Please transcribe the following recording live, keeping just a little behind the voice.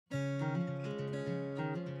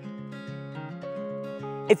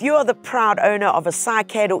If you are the proud owner of a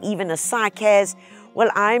cycad or even a cycas, well,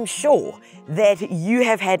 I'm sure that you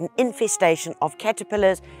have had an infestation of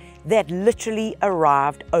caterpillars that literally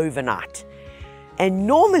arrived overnight. And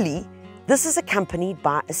normally, this is accompanied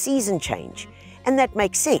by a season change. And that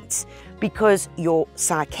makes sense because your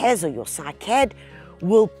cycas or your cycad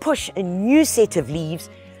will push a new set of leaves.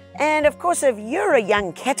 And of course, if you're a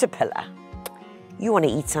young caterpillar, you want to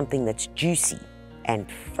eat something that's juicy and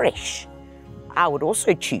fresh. I would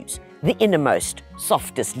also choose the innermost,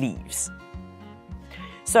 softest leaves.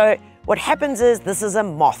 So what happens is, this is a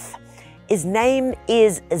moth. His name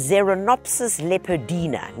is Xeranopsis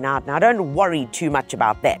leopardina. Now don't worry too much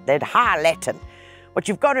about that. They're high Latin. What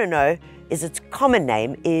you've got to know is its common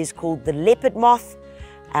name is called the leopard moth,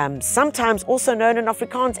 sometimes also known in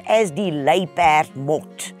Afrikaans as the leopard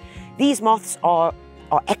moth. These moths are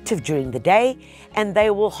active during the day, and they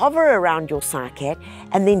will hover around your cycad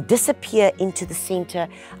and then disappear into the center,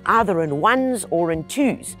 either in ones or in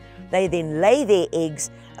twos. They then lay their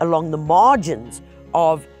eggs along the margins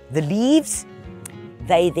of the leaves.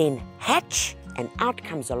 They then hatch, and out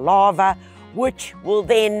comes a larva, which will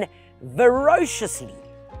then ferociously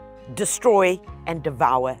destroy and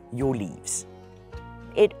devour your leaves.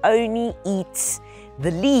 It only eats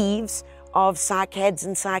the leaves of cycads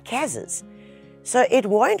and cycasses. So it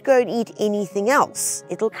won't go and eat anything else.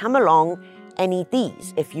 It'll come along and eat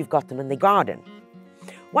these if you've got them in the garden.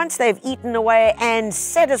 Once they've eaten away and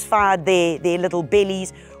satisfied their little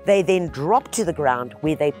bellies, they then drop to the ground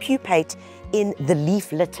where they pupate in the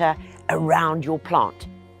leaf litter around your plant,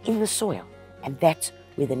 in the soil. And that's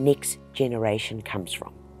where the next generation comes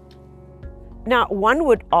from. Now, one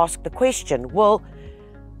would ask the question, well,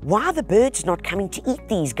 why are the birds not coming to eat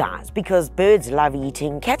these guys? Because birds love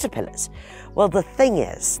eating caterpillars. Well, the thing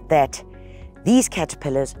is that these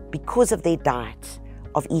caterpillars, because of their diets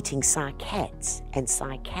of eating cycads and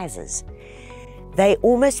cycasses, they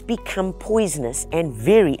almost become poisonous and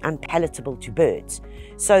very unpalatable to birds.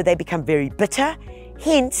 So they become very bitter,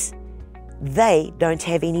 hence they don't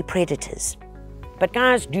have any predators. But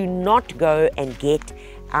guys, do not go and get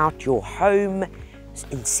out your home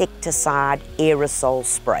insecticide aerosol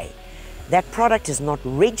spray. That product is not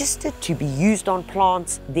registered to be used on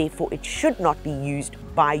plants, therefore it should not be used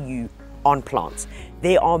by you on plants.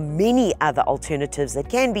 There are many other alternatives that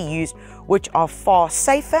can be used which are far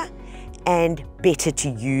safer and better to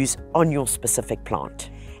use on your specific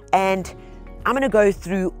plant. And I'm going to go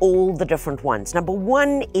through all the different ones. Number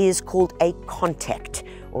one is called a contact.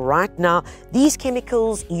 All right, now these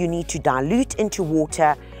chemicals you need to dilute into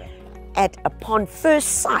water upon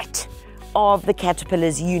first sight of the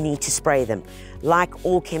caterpillars. You need to spray them. Like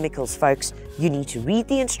all chemicals, folks, you need to read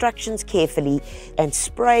the instructions carefully and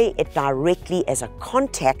spray it directly as a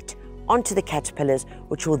contact onto the caterpillars,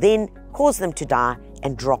 which will then cause them to die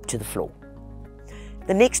and drop to the floor.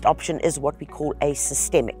 The next option is what we call a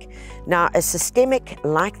systemic. Now, a systemic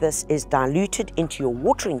like this is diluted into your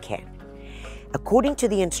watering can according to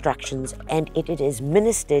the instructions, and it is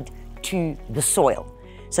ministered to the soil.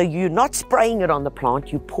 So you're not spraying it on the plant,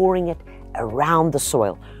 you're pouring it around the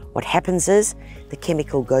soil. What happens is the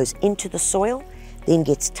chemical goes into the soil, then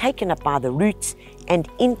gets taken up by the roots and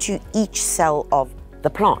into each cell of the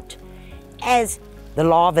plant. As the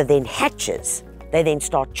larva then hatches, they then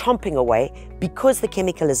start chomping away. Because the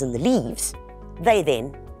chemical is in the leaves, they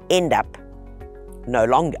then end up no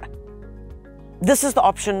longer. This is the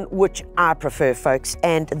option which I prefer, folks,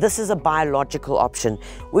 and this is a biological option.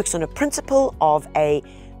 Works on a principle of a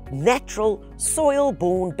natural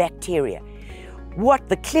soil-borne bacteria. What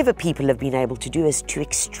the clever people have been able to do is to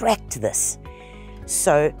extract this.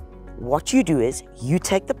 So what you do is you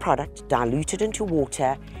take the product, dilute it into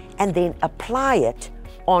water, and then apply it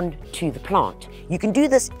onto the plant. You can do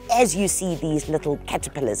this as you see these little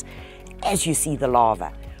caterpillars, as you see the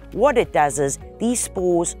larva. What it does is these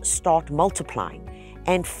spores start multiplying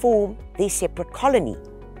and form their separate colony.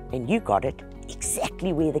 And you got it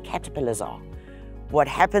exactly where the caterpillars are. What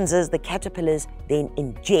happens is the caterpillars then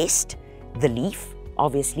ingest the leaf,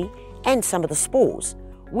 obviously, and some of the spores.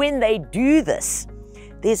 When they do this,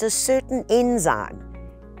 there's a certain enzyme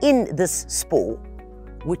in this spore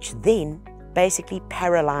which then basically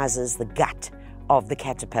paralyzes the gut of the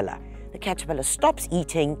caterpillar. The caterpillar stops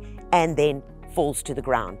eating and then falls to the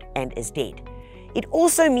ground and is dead. It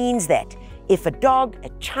also means that if a dog, a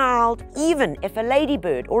child, even if a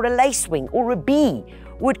ladybird or a lacewing or a bee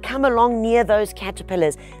would come along near those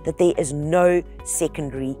caterpillars, that there is no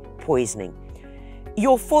secondary poisoning.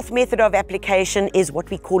 Your fourth method of application is what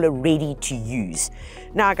we call a ready to use.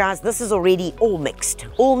 Now guys, this is already all mixed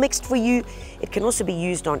for you. It can also be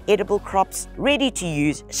used on edible crops, ready to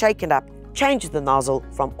use, shake it up, change the nozzle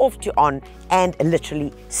from off to on, and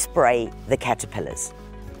literally spray the caterpillars.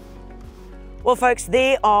 Well folks,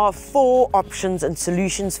 there are 4 options and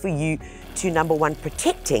solutions for you to, number 1,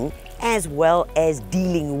 protecting as well as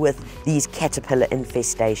dealing with these caterpillar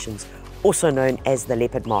infestations, also known as the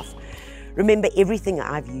leopard moth. Remember, everything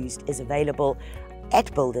I've used is available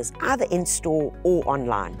at builders, either in store or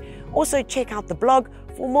online. Also check out the blog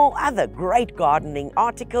for more other great gardening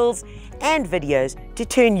articles and videos to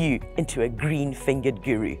turn you into a green-fingered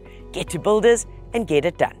guru. Get to Builders and get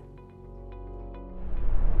it done.